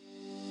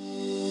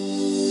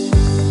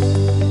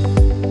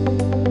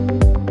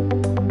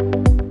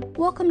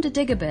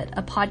Dig a Bit,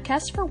 a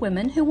podcast for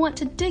women who want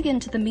to dig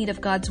into the meat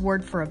of God's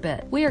Word for a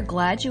bit. We are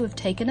glad you have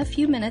taken a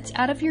few minutes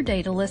out of your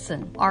day to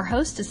listen. Our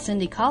host is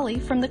Cindy Colley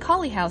from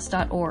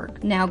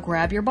thecolleyhouse.org. Now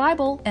grab your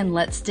Bible and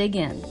let's dig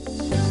in.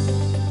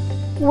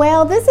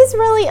 Well, this is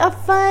really a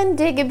fun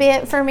dig a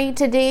bit for me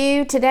to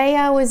do. Today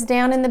I was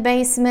down in the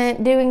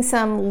basement doing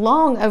some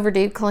long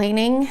overdue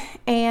cleaning,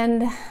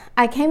 and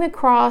I came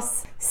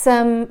across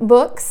some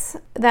books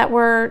that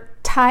were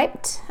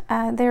typed.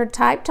 They're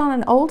typed on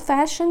an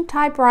old-fashioned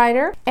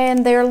typewriter,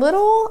 and they're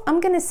little, I'm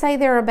going to say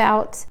they're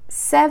about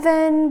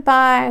 7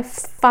 by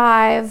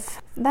 5.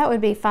 That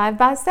would be 5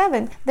 by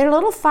 7. They're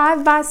little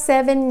 5 by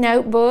 7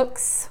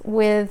 notebooks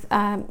with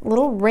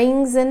little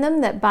rings in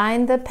them that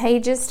bind the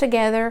pages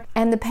together,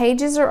 and the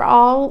pages are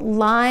all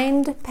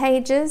lined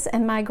pages,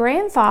 and my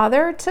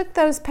grandfather took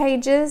those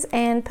pages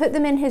and put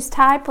them in his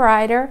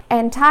typewriter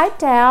and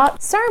typed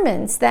out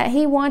sermons that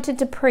he wanted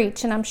to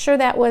preach, and I'm sure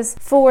that was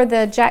for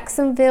the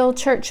Jacksonville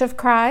Church of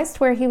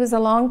Christ, where he was a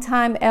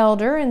longtime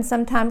elder, and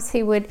sometimes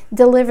he would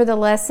deliver the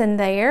lesson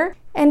there.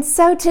 And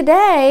so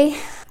today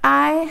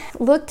I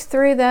looked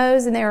through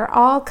those, and there are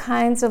all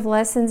kinds of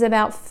lessons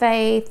about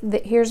faith.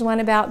 Here's one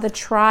about the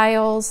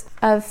trials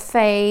of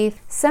faith.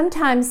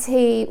 Sometimes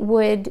he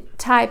would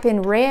type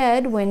in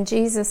red when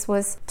Jesus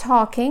was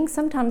talking.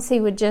 Sometimes he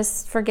would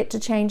just forget to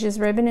change his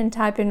ribbon and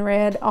type in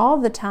red all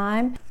the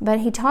time. But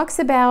he talks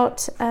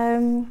about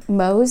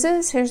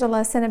Moses. Here's a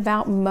lesson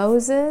about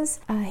Moses.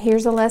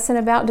 Here's a lesson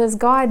about, does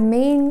God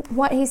mean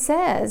what he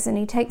says? And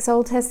he takes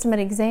Old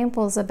Testament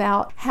examples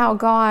about how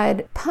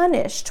God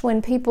punished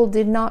when people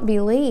did not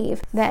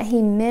believe that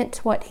he meant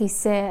what he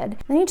said.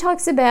 Then he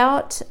talks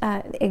about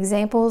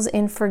examples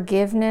in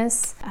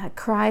forgiveness,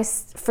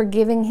 Christ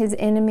forgiving his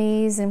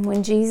enemies, and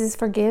when Jesus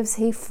forgives,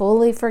 he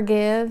fully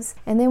forgives.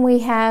 And then we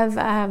have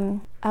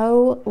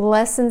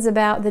lessons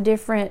about the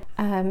different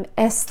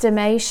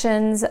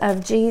estimations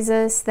of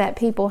Jesus that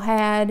people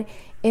had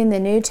in the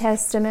New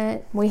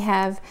Testament. We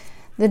have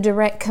the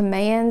direct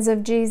commands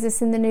of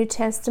Jesus in the New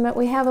Testament.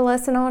 We have a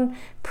lesson on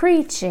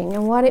preaching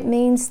and what it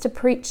means to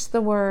preach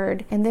the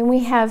word. And then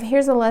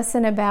here's a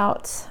lesson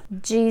about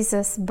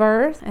Jesus'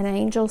 birth, an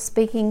angel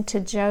speaking to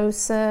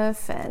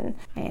Joseph, and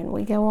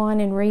we go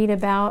on and read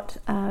about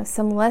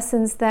some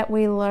lessons that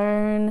we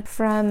learn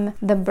from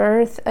the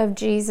birth of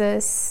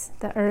Jesus,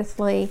 the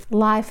earthly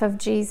life of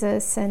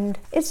Jesus. And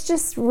it's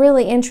just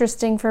really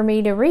interesting for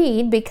me to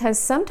read, because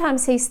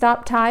sometimes he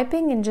stopped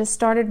typing and just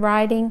started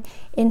writing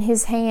in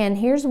his hand.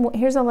 Here's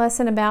a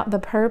lesson about the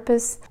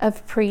purpose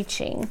of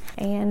preaching.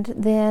 And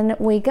then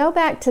we go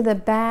back to the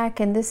back,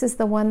 and this is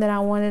the one that I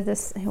wanted to,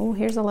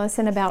 here's a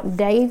lesson about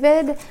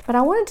David. But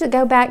I wanted to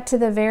go back to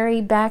the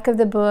very back of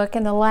the book,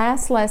 and the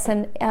last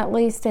lesson, at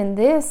least in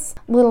this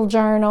little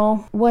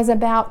journal, was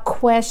about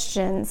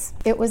questions.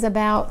 It was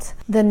about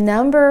the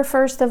number,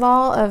 first of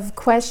all, of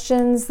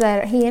questions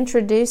that he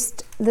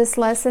introduced this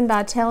lesson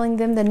by telling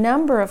them the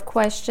number of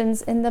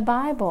questions in the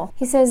Bible.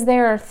 He says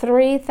there are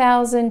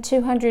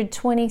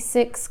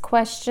 3,226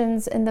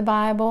 questions in the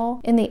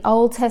Bible. In the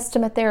Old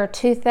Testament there are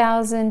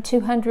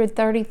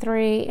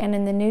 2,233, and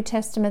in the New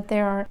Testament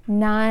there are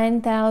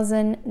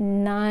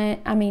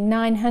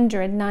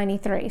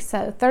 993.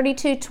 So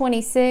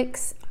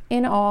 3,226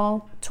 in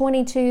all,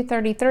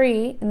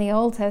 2,233 in the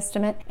Old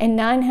Testament, and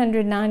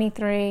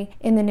 993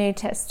 in the New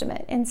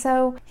Testament. And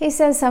so he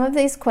says some of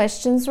these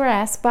questions were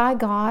asked by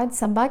God,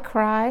 some by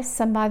Christ,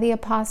 some by the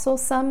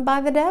apostles, some by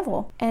the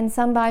devil, and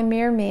some by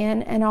mere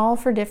men, and all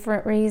for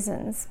different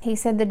reasons. He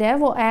said the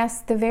devil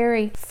asked the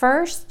very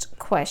first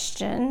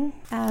question,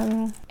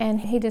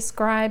 and he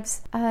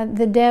describes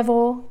the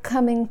devil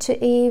coming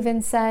to Eve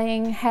and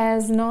saying,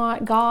 has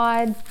not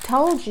God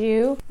told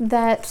you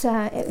that,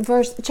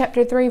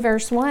 chapter 3,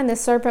 verse 1, the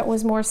serpent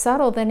was more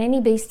subtle than any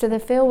beast of the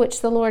field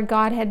which the Lord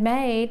God had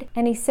made?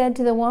 And he said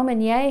to the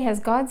woman, yea, has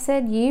God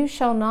said, you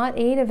shall not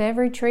eat of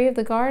every tree of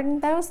the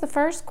garden? That was the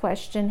first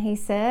question, he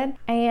said,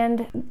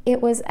 and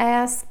it was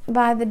asked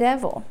by the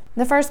devil.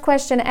 The first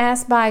question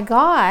asked by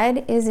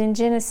God is in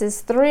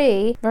Genesis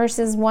 3,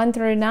 verses 1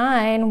 through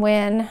 9,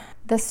 when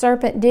the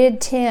serpent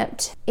did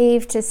tempt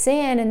Eve to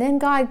sin, and then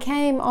God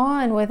came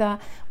on with a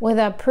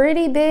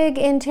pretty big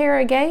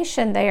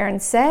interrogation there,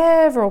 and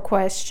several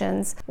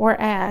questions were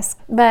asked.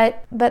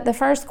 But the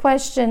first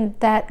question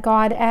that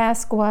God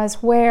asked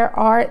was, where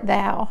art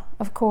thou?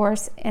 Of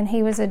course, and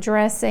he was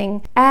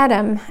addressing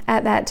Adam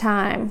at that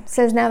time. It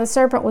says, now the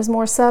serpent was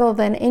more subtle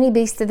than any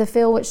beast of the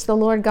field which the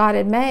Lord God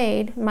had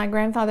made. My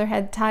grandfather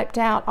had typed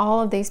out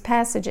all of these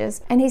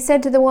passages. And he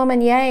said to the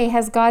woman, yea,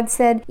 has God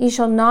said, ye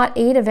shall not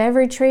eat of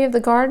every tree of the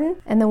garden?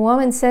 And the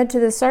woman said to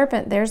the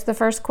serpent, there's the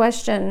first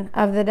question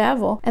of the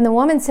devil. And the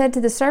woman said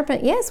to the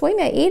serpent, yes, we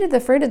may eat of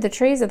the fruit of the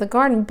trees of the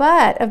garden,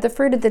 but of the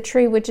fruit of the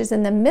tree which is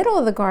in the middle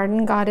of the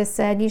garden, God has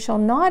said, ye shall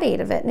not eat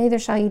of it, neither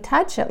shall ye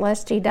touch it,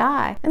 lest ye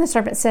die. And the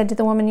serpent said to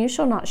the woman, "You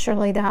shall not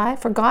surely die,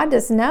 for God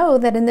does know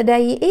that in the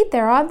day ye eat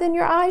thereof, then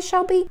your eyes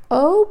shall be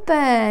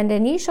opened,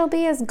 and ye shall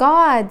be as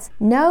gods,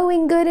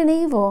 knowing good and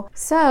evil."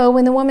 So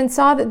when the woman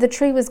saw that the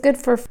tree was good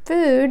for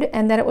food,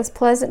 and that it was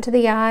pleasant to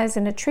the eyes,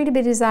 and a tree to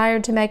be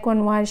desired to make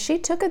one wise, she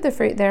took of the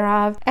fruit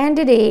thereof, and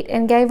did eat,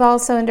 and gave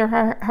also unto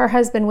her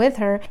husband with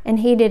her, and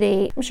he did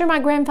eat. I'm sure my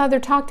grandfather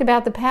talked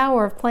about the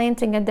power of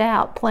planting a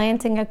doubt,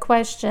 planting a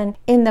question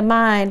in the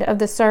mind of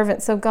the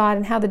servants of God,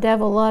 and how the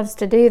devil loves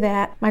to do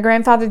that. My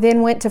grandfather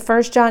then went to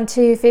 1 John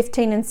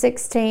 2:15 and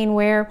 16,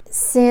 where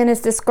sin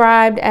is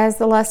described as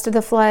the lust of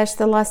the flesh,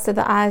 the lust of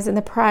the eyes, and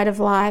the pride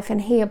of life,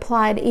 and he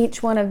applied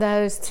each one of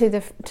those to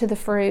the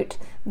fruit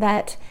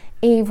that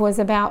Eve was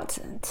about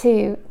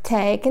to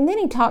take. And then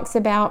he talks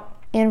about,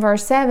 in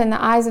verse 7,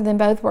 the eyes of them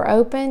both were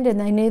opened, and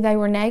they knew they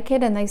were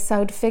naked, and they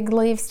sewed fig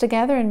leaves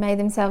together and made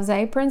themselves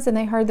aprons. And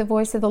they heard the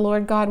voice of the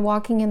Lord God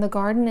walking in the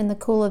garden in the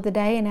cool of the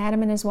day. And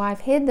Adam and his wife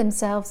hid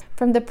themselves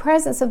from the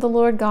presence of the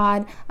Lord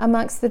God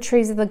amongst the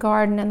trees of the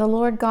garden. And the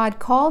Lord God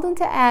called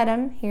unto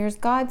Adam, here's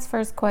God's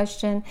first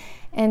question,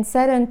 and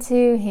said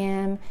unto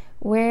him,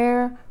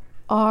 "Where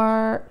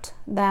art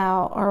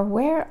thou?" Or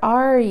where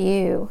are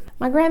you?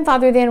 My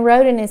grandfather then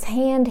wrote in his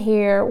hand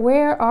here,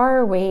 where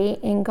are we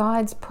in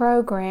God's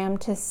program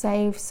to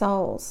save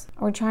souls?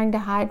 Are we trying to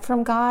hide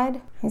from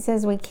God? He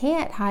says we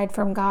can't hide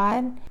from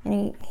God.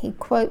 And he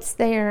quotes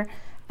there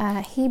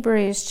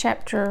Hebrews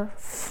chapter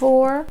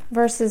 4,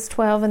 verses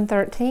 12 and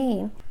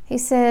 13. He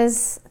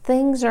says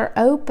things are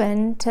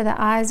open to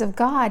the eyes of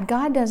God.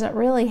 God doesn't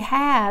really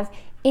have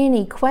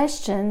any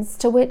questions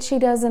to which he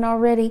doesn't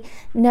already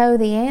know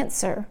the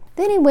answer.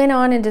 Then he went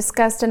on and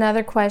discussed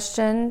another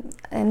question,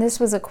 and this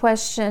was a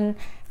question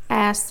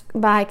asked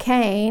by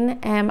Cain,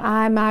 "Am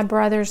I my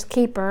brother's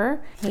keeper?"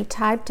 He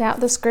typed out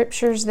the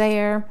scriptures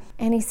there,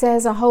 and he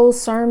says a whole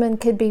sermon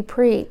could be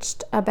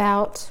preached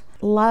about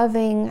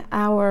loving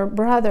our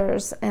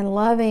brothers and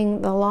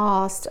loving the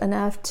lost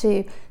enough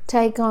to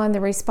take on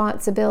the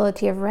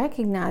responsibility of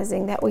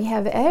recognizing that we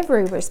have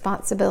every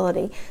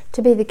responsibility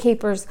to be the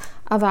keepers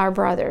of our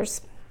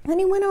brothers. Then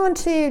he went on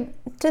to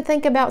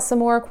think about some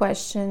more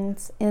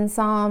questions in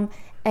Psalm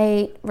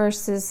 8,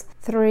 verses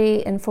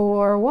 3 and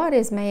 4. "What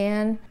is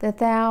man that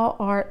thou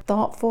art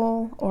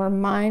thoughtful or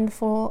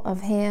mindful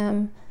of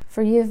him?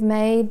 For you have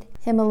made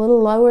him a little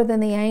lower than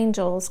the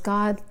angels."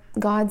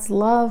 God's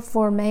love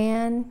for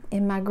man,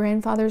 in my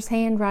grandfather's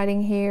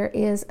handwriting here,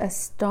 is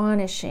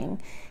astonishing.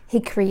 He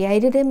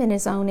created him in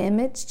his own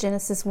image,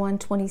 Genesis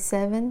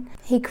 1:27.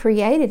 He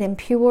created him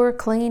pure,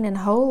 clean, and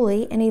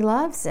holy, and he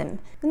loves him.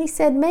 And he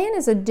said man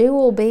is a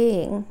dual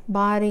being,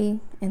 body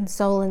and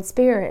soul and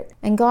spirit.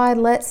 And God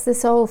lets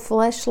this old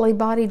fleshly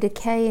body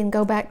decay and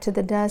go back to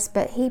the dust,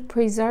 but he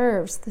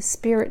preserves the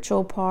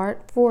spiritual part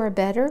for a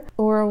better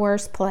or a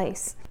worse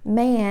place.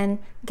 Man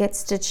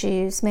gets to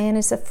choose. Man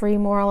is a free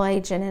moral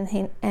agent,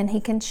 and he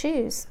can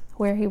choose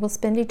where he will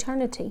spend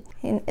eternity.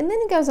 And then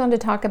he goes on to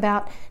talk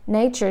about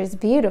nature is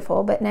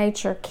beautiful, but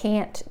nature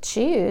can't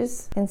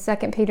choose. In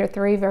 2 Peter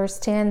 3, verse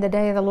 10, "The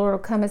day of the Lord will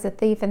come as a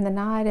thief in the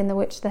night, in the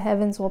which the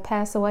heavens will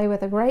pass away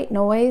with a great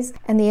noise,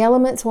 and the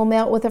elements will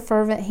melt with a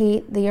fervent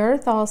heat. The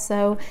earth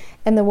also,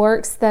 and the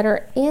works that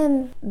are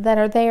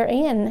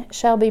therein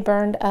shall be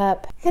burned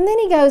up." And then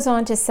he goes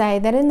on to say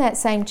that in that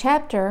same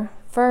chapter,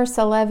 Verse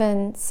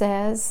 11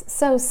 says,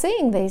 "So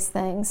seeing these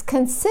things,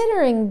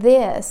 considering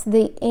this,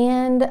 the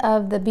end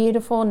of the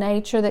beautiful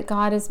nature that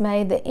God has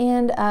made, the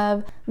end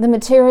of the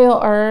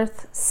material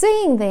earth,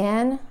 seeing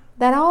then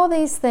that all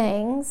these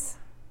things,"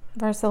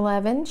 verse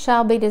 11,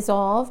 "shall be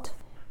dissolved,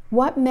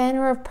 what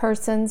manner of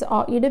persons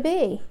ought you to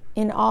be?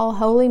 In all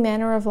holy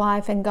manner of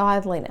life and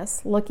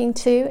godliness, looking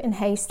to and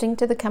hasting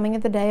to the coming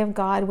of the day of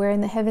God,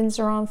 wherein the heavens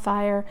are on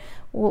fire,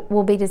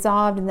 will be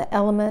dissolved, and the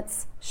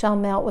elements shall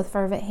melt with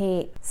fervent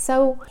heat."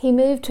 So he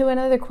moved to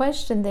another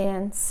question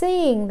then.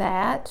 Seeing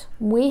that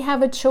we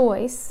have a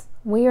choice,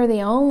 we are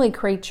the only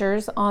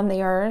creatures on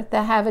the earth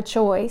that have a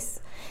choice,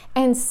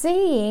 and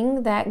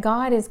seeing that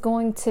God is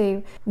going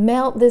to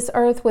melt this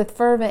earth with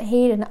fervent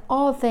heat and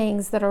all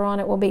things that are on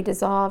it will be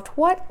dissolved,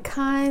 what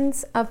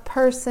kinds of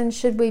person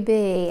should we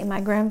be? And my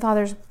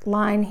grandfather's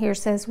line here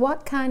says,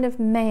 "What kind of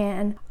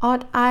man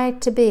ought I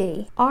to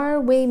be? Are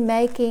we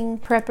making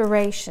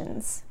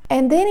preparations?"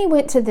 And then he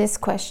went to this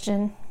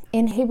question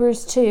in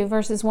Hebrews 2,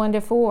 verses 1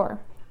 to 4.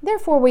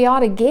 "Therefore we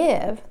ought to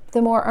give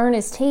the more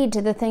earnest heed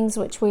to the things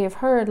which we have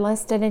heard,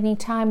 lest at any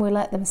time we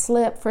let them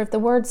slip. For if the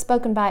word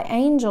spoken by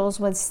angels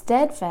was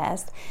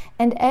steadfast,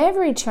 and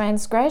every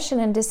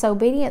transgression and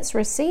disobedience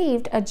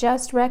received a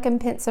just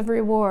recompense of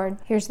reward."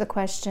 Here's the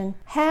question.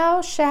 How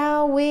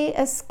shall we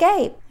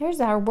escape? There's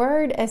our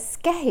word,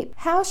 escape.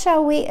 How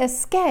shall we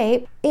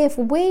escape if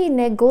we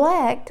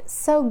neglect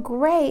so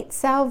great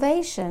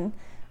salvation,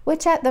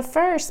 which at the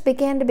first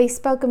began to be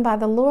spoken by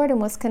the Lord, and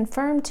was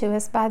confirmed to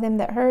us by them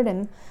that heard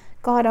him?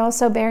 God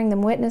also bearing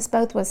them witness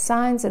both with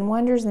signs and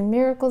wonders and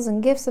miracles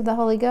and gifts of the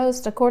Holy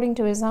Ghost according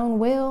to his own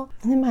will.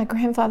 And then my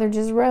grandfather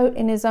just wrote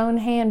in his own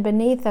hand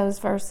beneath those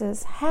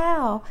verses,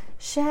 "How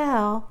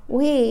shall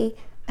we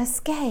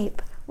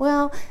escape?"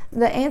 Well,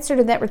 the answer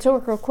to that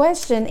rhetorical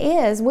question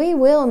is we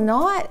will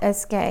not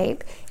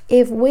escape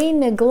if we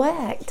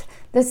neglect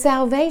the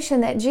salvation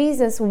that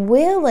Jesus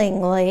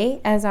willingly,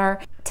 as our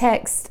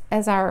text,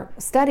 as our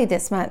study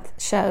this month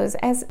shows,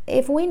 as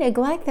if we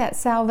neglect that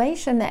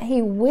salvation that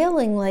He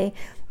willingly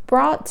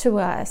brought to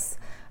us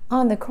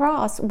on the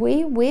cross,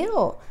 we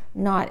will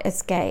not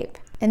escape.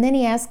 And then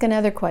He asks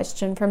another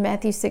question from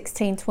Matthew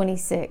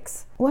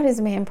 16:26. What is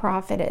man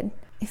profited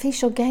if he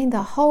shall gain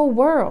the whole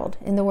world,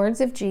 in the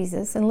words of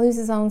Jesus, and lose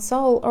his own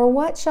soul? Or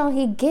what shall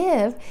he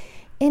give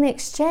in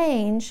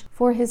exchange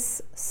for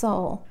his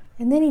soul?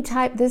 And then he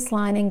typed this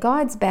line, in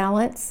God's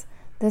balance,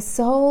 the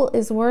soul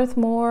is worth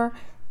more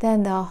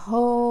than the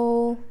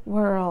whole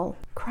world.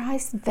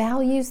 Christ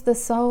values the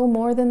soul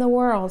more than the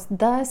world,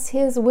 thus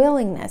His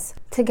willingness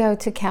to go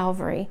to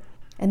Calvary.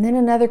 And then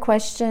another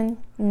question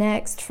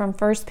next from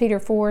 1 Peter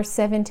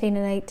 4:17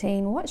 and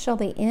 18. What shall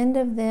the end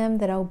of them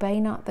that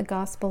obey not the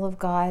gospel of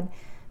God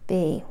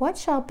be? What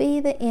shall be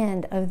the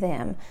end of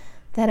them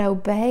that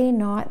obey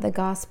not the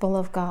gospel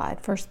of God?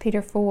 1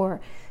 Peter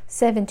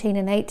 4:17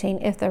 and 18.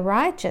 If the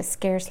righteous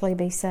scarcely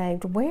be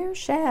saved, where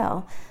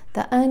shall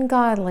the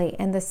ungodly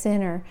and the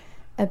sinner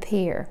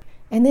appear?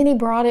 And then he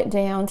brought it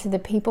down to the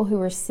people who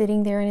were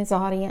sitting there in his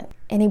audience.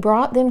 And he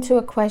brought them to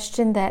a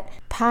question that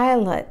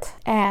Pilate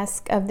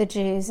asked of the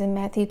Jews in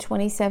Matthew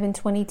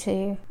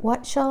 27:22.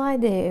 What shall I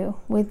do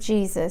with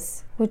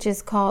Jesus, which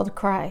is called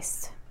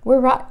Christ?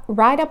 We're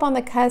right up on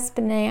the cusp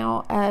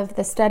now of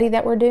the study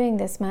that we're doing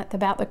this month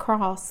about the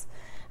cross,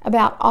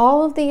 about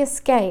all of the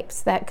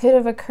escapes that could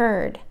have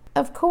occurred.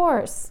 Of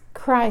course,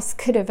 Christ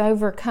could have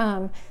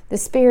overcome the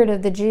spirit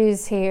of the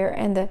Jews here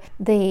and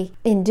the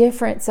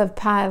indifference of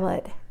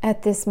Pilate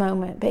at this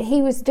moment, but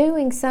He was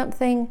doing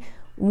something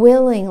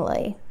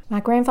willingly. My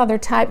grandfather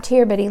typed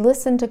here, but he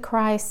listened to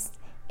Christ's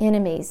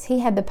enemies. He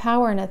had the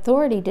power and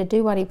authority to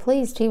do what he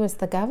pleased. He was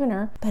the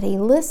governor, but he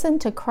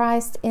listened to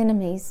Christ's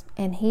enemies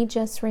and he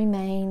just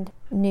remained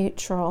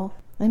neutral.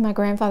 And my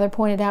grandfather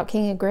pointed out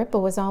King Agrippa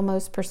was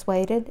almost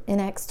persuaded. In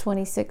Acts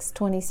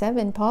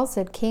 26:27, Paul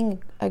said,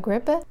 King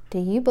Agrippa, do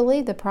you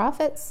believe the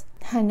prophets?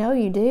 I know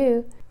you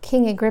do.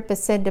 King Agrippa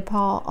said to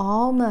Paul,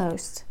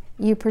 almost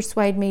you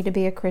persuade me to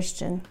be a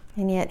Christian.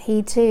 And yet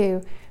he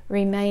too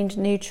remained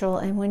neutral.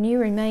 And when you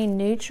remain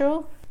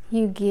neutral,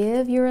 you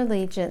give your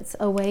allegiance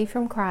away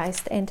from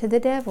Christ and to the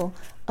devil,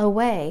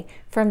 away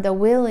from the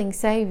willing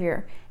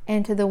Savior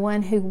and to the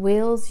one who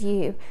wills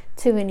you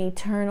to an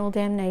eternal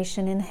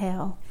damnation in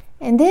hell.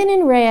 And then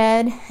in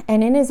red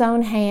and in his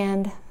own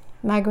hand,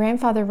 my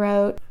grandfather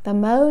wrote the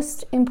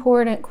most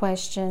important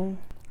question.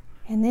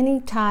 And then he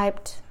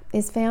typed,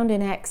 is found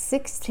in Acts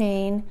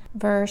 16,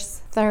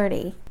 verse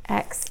 30.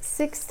 Acts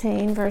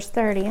 16, verse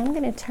 30. I'm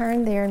going to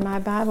turn there in my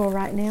Bible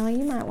right now.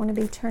 You might want to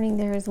be turning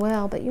there as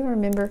well, but you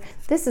remember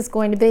this is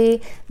going to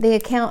be the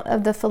account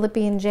of the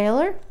Philippian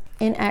jailer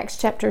in Acts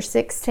chapter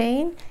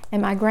 16.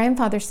 And my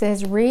grandfather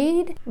says,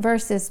 read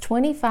verses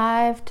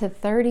 25 to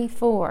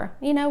 34.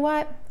 You know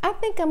what? I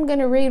think I'm going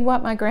to read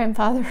what my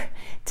grandfather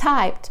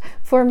typed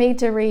for me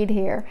to read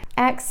here.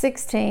 Acts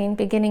 16,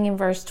 beginning in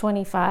verse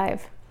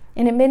 25.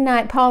 And at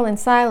midnight, Paul and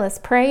Silas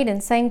prayed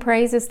and sang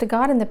praises to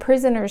God, and the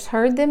prisoners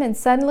heard them. And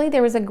suddenly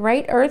there was a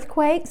great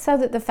earthquake, so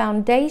that the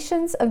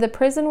foundations of the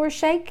prison were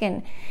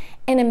shaken.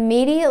 And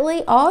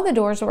immediately all the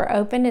doors were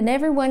opened, and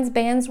everyone's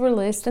bands were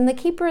loosed. And the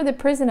keeper of the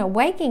prison,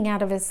 awaking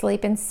out of his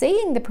sleep and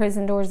seeing the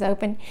prison doors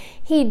open,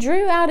 he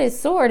drew out his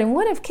sword and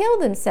would have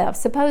killed himself,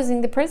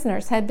 supposing the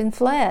prisoners had been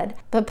fled.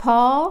 But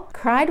Paul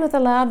cried with a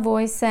loud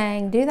voice,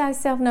 saying, do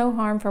thyself no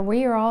harm, for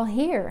we are all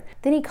here.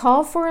 Then he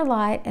called for a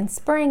light and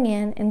sprang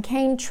in and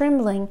came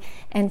trembling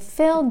and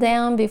fell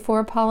down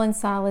before Paul and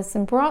Silas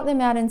and brought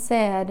them out and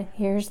said,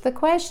 here's the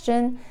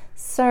question,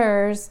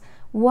 sirs,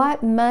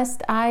 what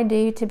must I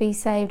do to be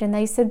saved? And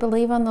they said,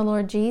 believe on the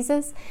Lord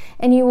Jesus,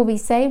 and you will be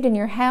saved in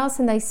your house.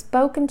 And they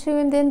spoke unto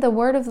him then the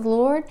word of the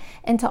Lord,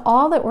 and to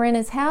all that were in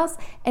his house.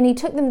 And he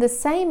took them the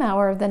same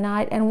hour of the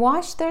night, and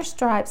washed their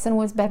stripes, and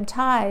was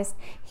baptized,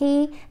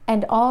 he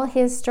and all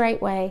his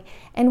straightway.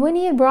 And when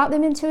he had brought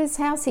them into his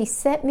house, he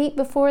set meat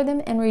before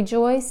them, and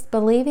rejoiced,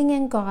 believing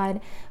in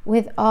God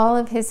with all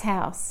of his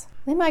house.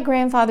 Then my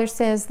grandfather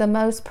says the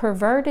most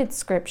perverted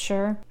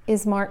scripture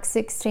is Mark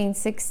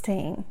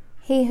 16:16.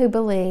 He who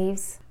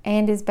believes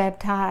and is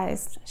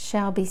baptized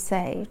shall be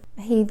saved.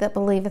 He that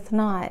believeth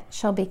not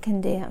shall be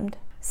condemned.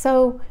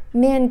 So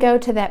men go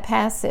to that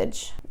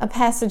passage, a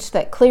passage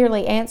that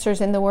clearly answers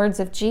in the words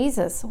of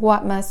Jesus,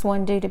 what must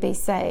one do to be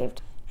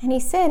saved? And he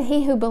said,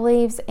 he who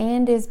believes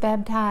and is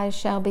baptized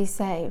shall be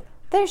saved.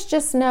 There's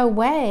just no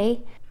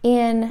way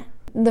in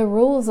the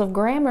rules of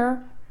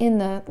grammar, in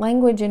the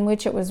language in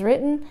which it was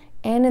written,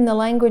 and in the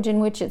language in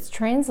which it's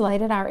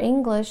translated, our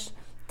English,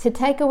 to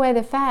take away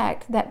the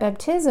fact that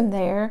baptism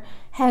there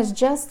has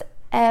just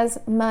as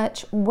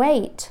much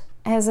weight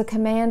as a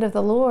command of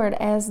the Lord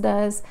as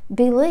does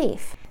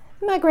belief.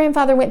 My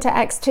grandfather went to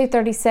Acts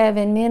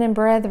 2:37, men and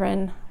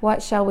brethren,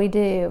 what shall we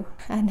do?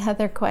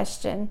 Another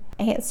question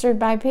answered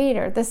by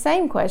Peter. The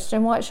same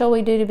question, what shall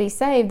we do to be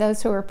saved?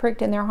 Those who were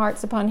pricked in their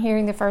hearts upon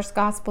hearing the first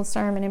gospel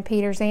sermon. And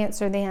Peter's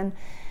answer then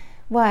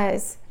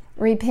was,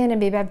 repent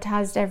and be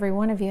baptized every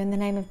one of you in the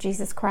name of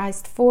Jesus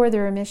Christ for the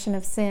remission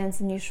of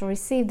sins, and you shall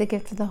receive the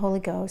gift of the Holy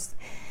Ghost,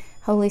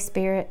 Holy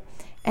Spirit.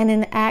 And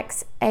in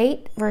Acts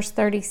 8, verse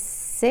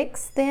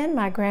 36, then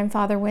my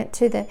grandfather went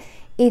to the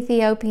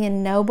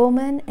Ethiopian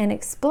nobleman and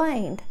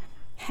explained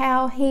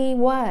how he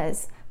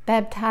was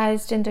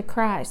baptized into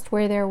Christ,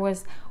 where there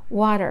was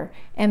water,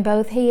 and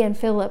both he and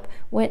Philip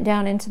went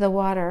down into the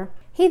water.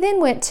 He then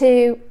went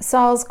to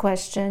Saul's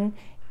question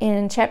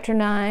in chapter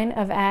 9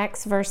 of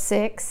Acts, verse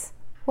 6,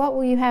 what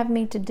will you have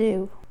me to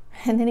do?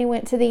 And then he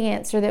went to the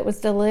answer that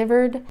was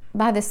delivered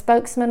by the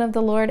spokesman of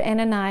the Lord,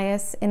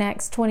 Ananias, in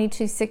Acts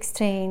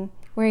 22:16,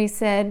 where he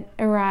said,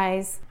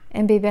 arise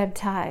and be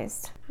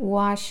baptized,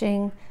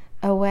 washing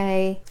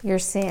away your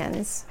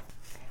sins.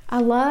 I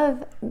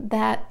love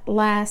that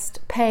last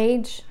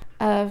page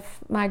of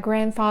my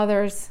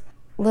grandfather's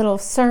little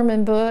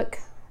sermon book,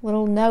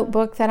 little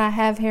notebook that I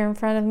have here in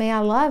front of me. I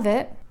love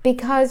it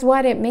because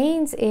what it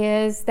means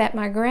is that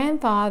my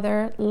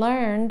grandfather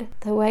learned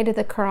the way to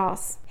the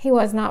cross. He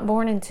was not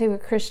born into a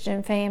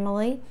Christian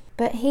family,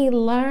 but he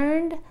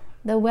learned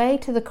the way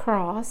to the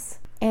cross,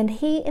 and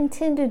he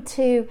intended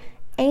to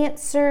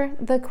answer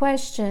the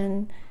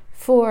question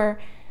for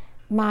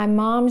my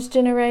mom's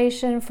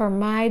generation, for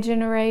my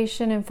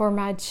generation, and for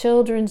my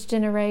children's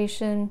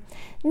generation,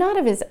 not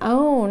of his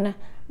own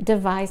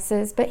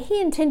devices, but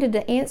he intended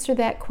to answer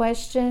that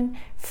question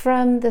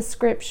from the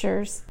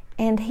scriptures.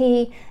 And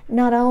he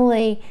not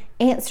only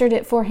answered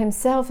it for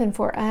himself and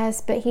for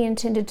us, but he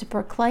intended to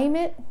proclaim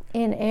it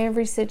in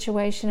every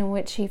situation in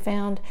which he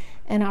found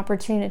an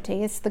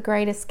opportunity. It's the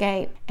great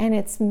escape, and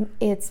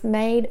it's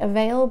made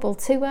available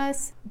to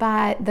us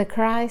by the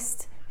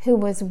Christ who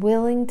was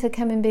willing to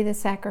come and be the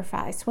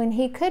sacrifice. When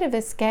he could have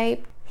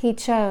escaped, he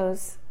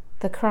chose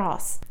the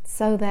cross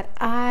so that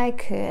I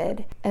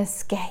could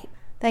escape.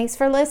 Thanks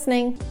for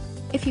listening.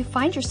 If you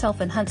find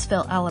yourself in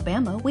Huntsville,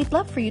 Alabama, we'd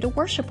love for you to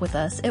worship with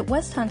us at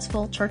West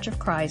Huntsville Church of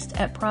Christ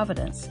at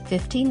Providence,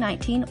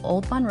 1519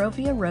 Old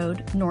Monrovia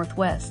Road,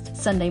 Northwest.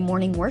 Sunday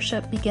morning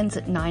worship begins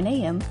at 9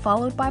 a.m.,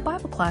 followed by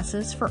Bible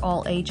classes for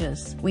all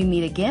ages. We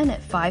meet again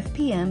at 5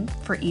 p.m.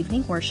 for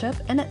evening worship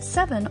and at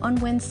 7 on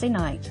Wednesday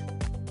night.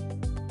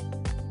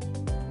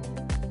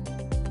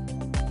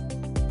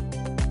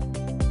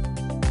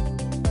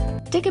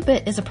 Dig a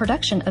Bit is a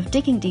production of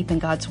Digging Deep in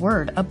God's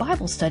Word, a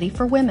Bible study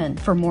for women.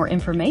 For more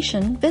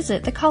information,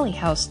 visit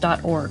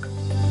thecollyhouse.org.